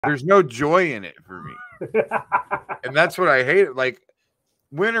There's no joy in it for me. And that's what I hate. Like,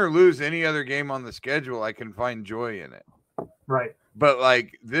 win or lose any other game on the schedule, I can find joy in it. Right. But,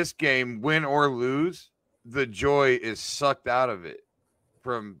 like, this game, win or lose, the joy is sucked out of it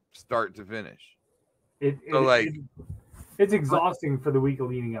from start to finish. It's exhausting for the week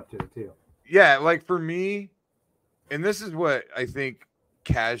leading up to it, too. Yeah, like, for me, and this is what I think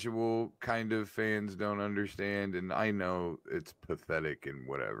casual kind of fans don't understand, and I know it's pathetic and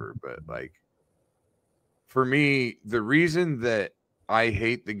whatever, but, like, for me, the reason that I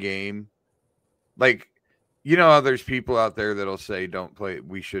hate the game, like, you know how there's people out there that'll say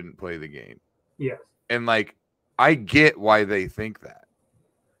we shouldn't play the game. Yes. And, like, I get why they think that.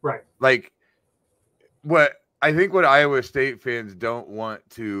 Right. Like, what Iowa State fans don't want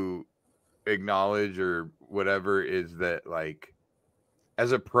to acknowledge or whatever is that, like,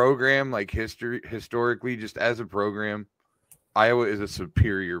 as a program, like, historically, just as a program, Iowa is a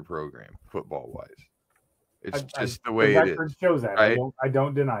superior program football-wise. It's just the way it is. Shows that. Right? I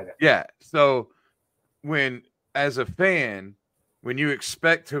don't deny that. Yeah. So as a fan, when you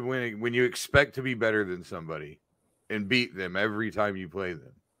expect to win, when you expect to be better than somebody and beat them every time you play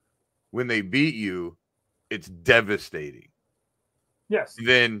them, when they beat you, it's devastating. Yes.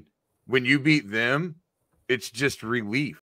 Then when you beat them, it's just relief.